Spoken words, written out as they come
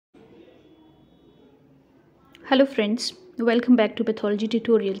Hello friends, welcome back to Pathology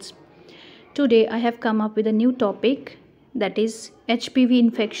Tutorials. Today I have come up with a new topic, that is HPV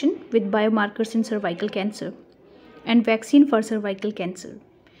infection with biomarkers in cervical cancer and vaccine for cervical cancer.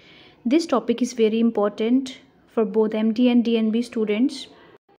 This topic is very important for both MD and DNB students.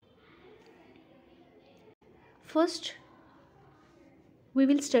 First, we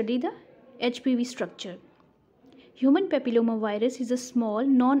will study the HPV structure. Human papillomavirus is a small,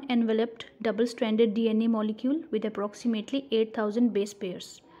 non-enveloped, double-stranded DNA molecule with approximately 8,000 base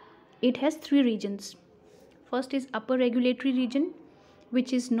pairs. It has three regions. First is upper regulatory region,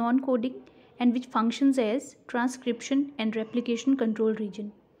 which is non-coding and which functions as transcription and replication control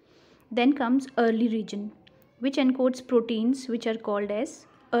region. Then comes early region, which encodes proteins which are called as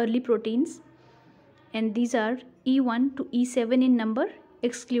early proteins, and these are E1 to E7 in number,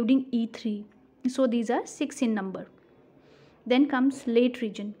 excluding E3. So these are 6 in number. Then comes late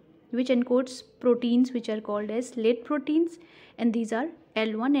region, which encodes proteins which are called as late proteins, and these are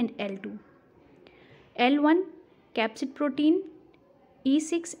L1 and L2. L1 capsid protein,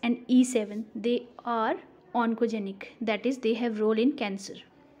 E6 and E7, they are oncogenic, that is they have role in cancer.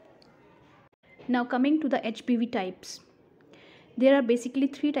 Now coming to the HPV types. There are basically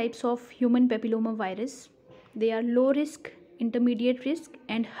three types of human papillomavirus. They are low risk, intermediate risk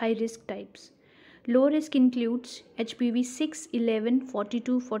and high risk types. Low risk includes HPV 6, 11,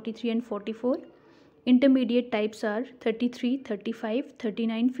 42, 43 and 44. Intermediate types are 33, 35,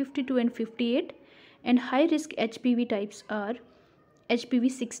 39, 52 and 58. And high risk HPV types are HPV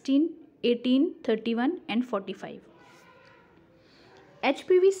 16, 18, 31 and 45.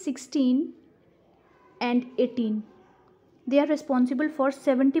 HPV 16 and 18, they are responsible for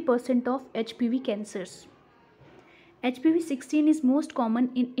 70% of HPV cancers. HPV 16 is most common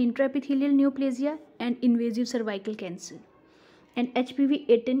in intraepithelial neoplasia and invasive cervical cancer. And HPV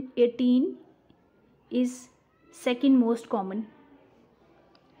 18 is second most common.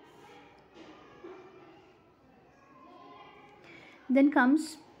 Then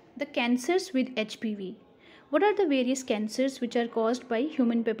comes the cancers with HPV. What are the various cancers which are caused by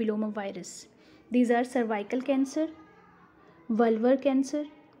human papillomavirus? These are cervical cancer, vulvar cancer,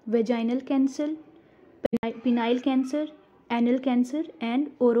 vaginal cancer, penile cancer, anal cancer and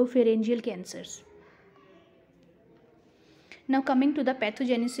oropharyngeal cancers. Now coming to the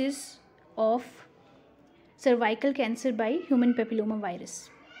pathogenesis of cervical cancer by human papillomavirus.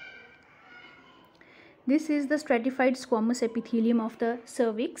 This is the stratified squamous epithelium of the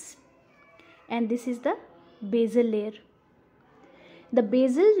cervix, and this is the basal layer. The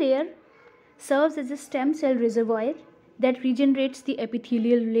basal layer serves as a stem cell reservoir that regenerates the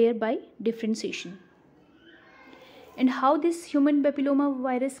epithelial layer by differentiation. And how this human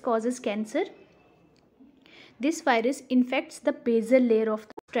papillomavirus causes cancer? This virus infects the basal layer of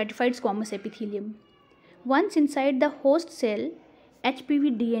the stratified squamous epithelium. Once inside the host cell,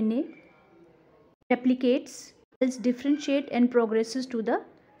 HPV DNA replicates, cells differentiate and progresses to the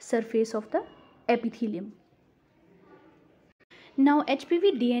surface of the epithelium. Now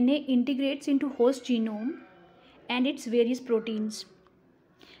HPV DNA integrates into host genome and its various proteins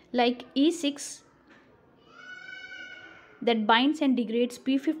like E6 that binds and degrades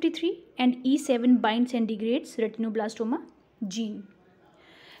P53 and E7 binds and degrades retinoblastoma gene.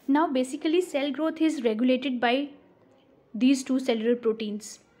 Now basically cell growth is regulated by these two cellular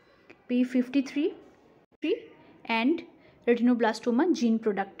proteins, P53 and retinoblastoma gene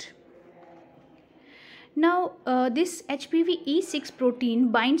product. Now this HPV E6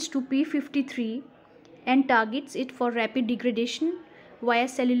 protein binds to P53 and targets it for rapid degradation via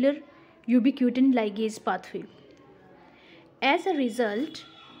cellular ubiquitin ligase pathway. As a result,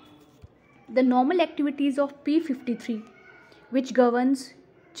 the normal activities of P53, which governs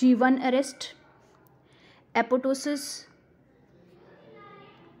G1 arrest, apoptosis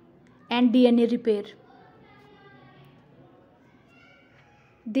and DNA repair,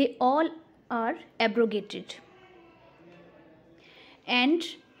 they all are abrogated, and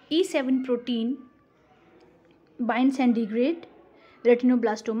E7 protein binds and degrades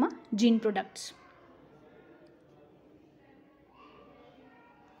retinoblastoma gene products.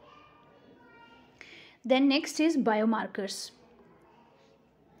 Then next is biomarkers.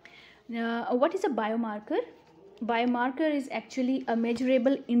 What is a biomarker? Biomarker is actually a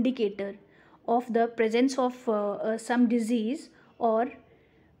measurable indicator of the presence of some disease or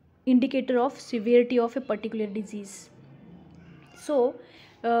indicator of severity of a particular disease. So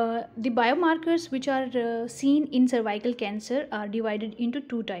the biomarkers which are seen in cervical cancer are divided into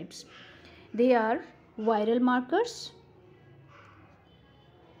two types. They are viral markers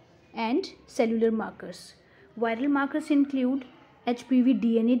and cellular markers. Viral markers include HPV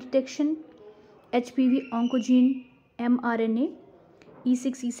DNA detection, HPV Oncogene mRNA,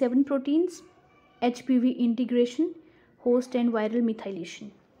 E6, E7 proteins, HPV integration, host and viral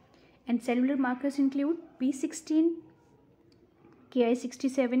methylation. And cellular markers include P16,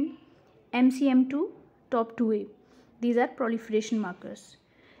 Ki67, MCM2, TOP2A. These are proliferation markers.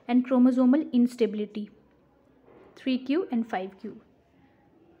 And chromosomal instability, 3q and 5q.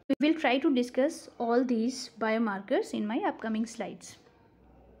 We will try to discuss all these biomarkers in my upcoming slides.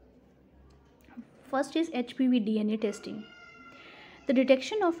 First is HPV DNA testing. The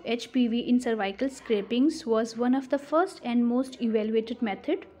detection of HPV in cervical scrapings was one of the first and most evaluated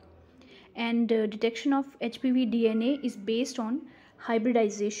method, and detection of HPV DNA is based on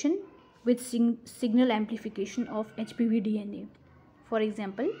hybridization with signal amplification of HPV DNA. For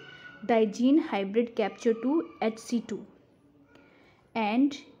example, digene hybrid capture 2 HC2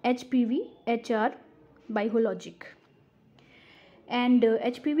 and HPV HR biologic. And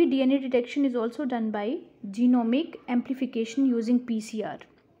HPV DNA detection is also done by genomic amplification using PCR.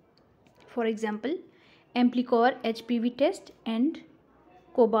 For example, Amplicor HPV test and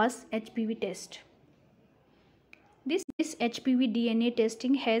Cobas HPV test. This HPV DNA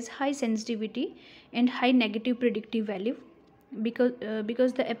testing has high sensitivity and high negative predictive value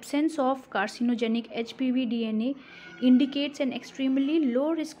because the absence of carcinogenic HPV DNA indicates an extremely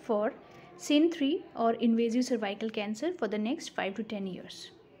low risk for SIN3 or invasive cervical cancer for the next 5 to 10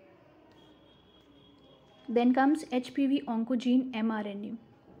 years. Then comes HPV Oncogene mRNA,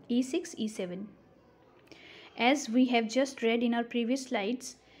 E6, E7. As we have just read in our previous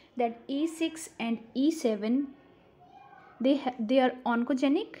slides that E6 and E7 they are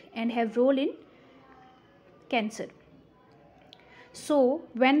oncogenic and have role in cancer. So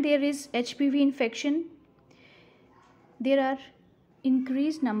when there is HPV infection, there are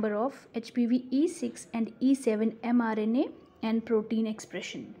increased number of HPV E6 and E7 mRNA and protein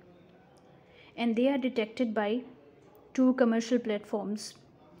expression, and they are detected by two commercial platforms.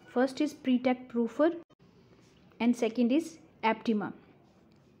 First is PreTech Proofer and second is Aptima.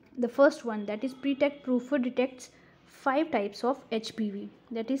 The first one, that is PreTech Proofer, detects 5 types of HPV,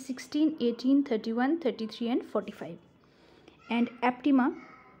 that is 16, 18, 31, 33 and 45, and Aptima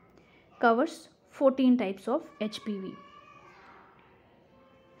covers 14 types of HPV.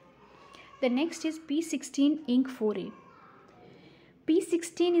 The next is P16 Inc 4A.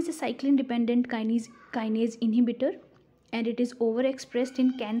 P16 is a cyclin dependent kinase inhibitor, and it is overexpressed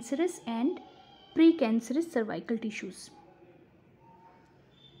in cancerous and precancerous cervical tissues.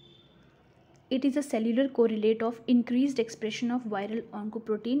 It is a cellular correlate of increased expression of viral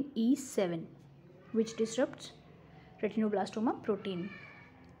oncoprotein E7, which disrupts retinoblastoma protein,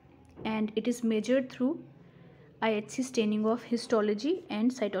 and it is measured through IHC staining of histology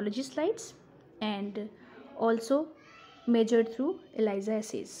and cytology slides, and also measured through ELISA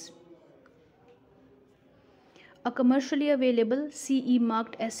assays. A commercially available CE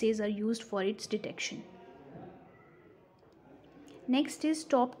marked assays are used for its detection. Next is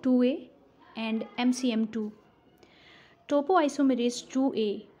TOP2A and MCM2, Topoisomerase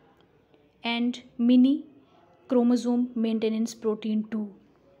 2A and mini chromosome maintenance protein 2.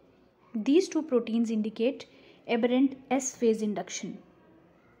 These two proteins indicate aberrant S phase induction,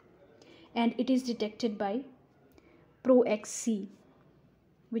 and it is detected by ProXC,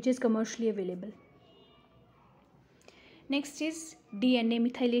 which is commercially available. Next is DNA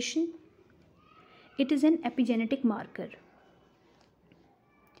methylation. It is an epigenetic marker.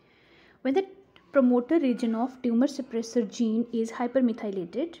 When the promoter region of tumor suppressor gene is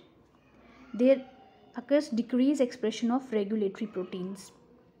hypermethylated, there occurs decreased expression of regulatory proteins,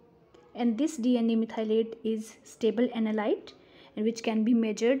 and this DNA methylate is stable analyte and which can be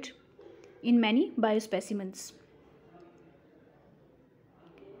measured in many biospecimens.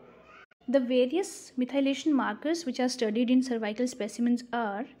 The various methylation markers which are studied in cervical specimens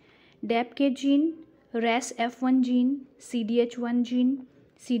are DAPK gene, RASF1 gene, CDH1 gene,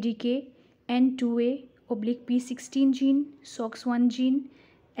 CDK, N2A, P16 gene, SOX1 gene,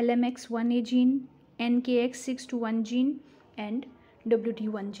 LMX1A gene, NKX621 gene, and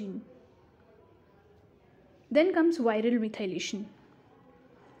WT1 gene. Then comes viral methylation.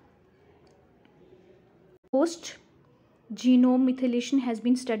 Post genome methylation has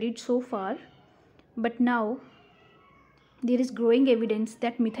been studied so far, but now there is growing evidence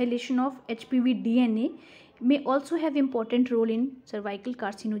that methylation of HPV DNA may also have important role in cervical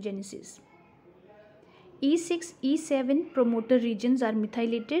carcinogenesis. E6, E7 promoter regions are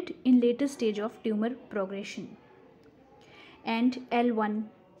methylated in later stage of tumor progression, and L1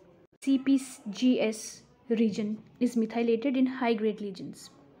 CpGS region is methylated in high grade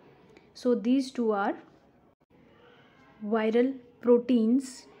lesions. So these two are viral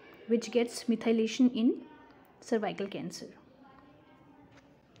proteins which gets methylation in cervical cancer.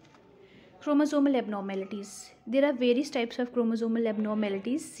 Chromosomal abnormalities. There are various types of chromosomal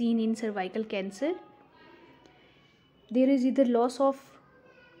abnormalities seen in cervical cancer. There is either loss of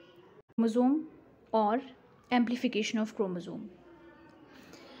chromosome or amplification of chromosome.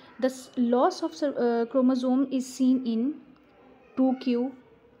 The loss of chromosome is seen in 2q,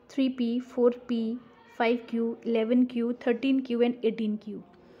 3p, 4p, 5q, 11q, 13q and 18q.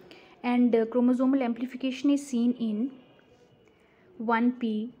 And chromosomal amplification is seen in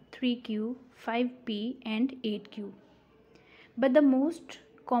 1p, 3q, 5p and 8q. But the most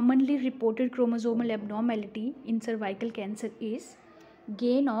commonly reported chromosomal abnormality in cervical cancer is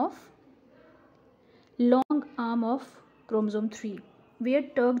gain of long arm of chromosome 3, where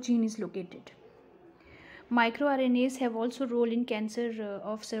TERC gene is located. MicroRNAs have also role in cancer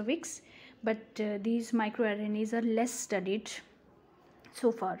of cervix, but these microRNAs are less studied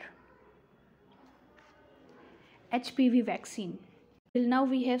so far. HPV vaccine. Till now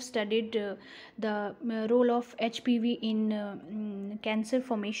we have studied the role of HPV in cancer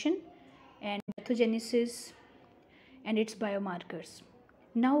formation and pathogenesis and its biomarkers.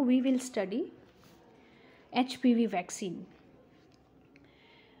 Now we will study HPV vaccine.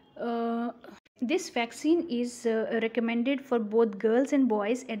 This vaccine is recommended for both girls and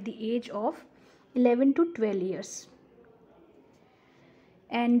boys at the age of 11 to 12 years.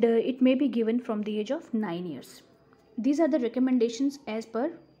 And it may be given from the age of 9 years. These are the recommendations as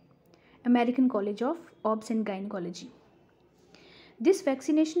per American College of Obs and Gynecology. This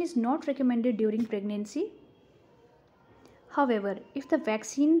vaccination is not recommended during pregnancy. However, if the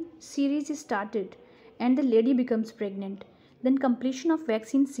vaccine series is started and the lady becomes pregnant, then completion of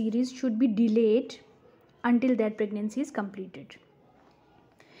vaccine series should be delayed until that pregnancy is completed.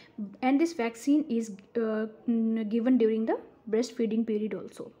 And this vaccine is given during the breastfeeding period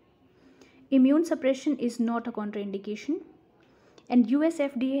also. Immune suppression is not a contraindication, and US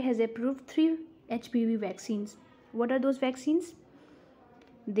FDA has approved 3 HPV vaccines. What are those vaccines?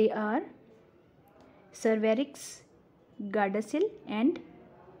 They are Cervarix, Gardasil and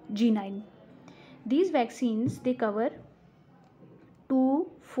G9. These vaccines, they cover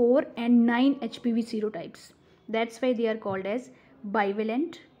 2, 4 and 9 HPV serotypes. That's why they are called as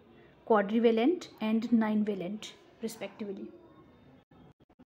bivalent, quadrivalent and 9-valent respectively.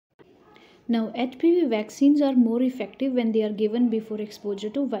 Now, HPV vaccines are more effective when they are given before exposure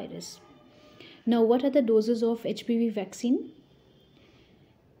to virus. Now, what are the doses of HPV vaccine?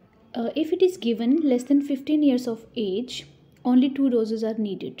 If it is given less than 15 years of age, only 2 doses are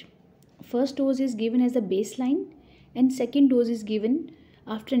needed. First dose is given as a baseline and second dose is given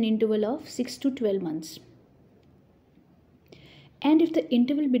after an interval of 6 to 12 months. And if the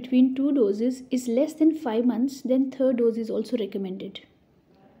interval between 2 doses is less than 5 months, then third dose is also recommended.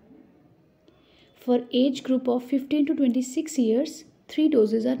 For age group of 15 to 26 years, 3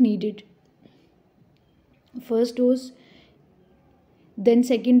 doses are needed. First dose, then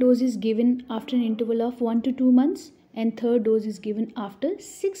second dose is given after an interval of 1 to 2 months and third dose is given after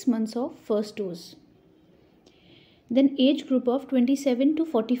 6 months of first dose. Then age group of 27 to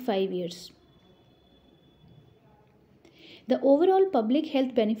 45 years. The overall public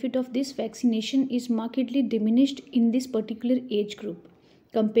health benefit of this vaccination is markedly diminished in this particular age group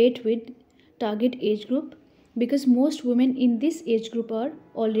compared with target age group, because most women in this age group are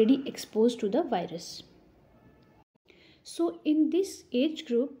already exposed to the virus. So in this age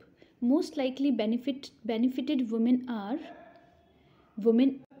group, most likely benefited women are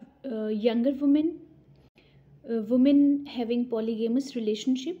younger women, women having polygamous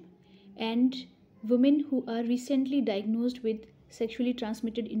relationship, and women who are recently diagnosed with sexually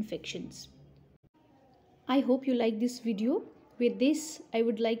transmitted infections. I hope you like this video. With this, I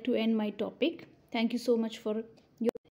would like to end my topic. Thank you so much for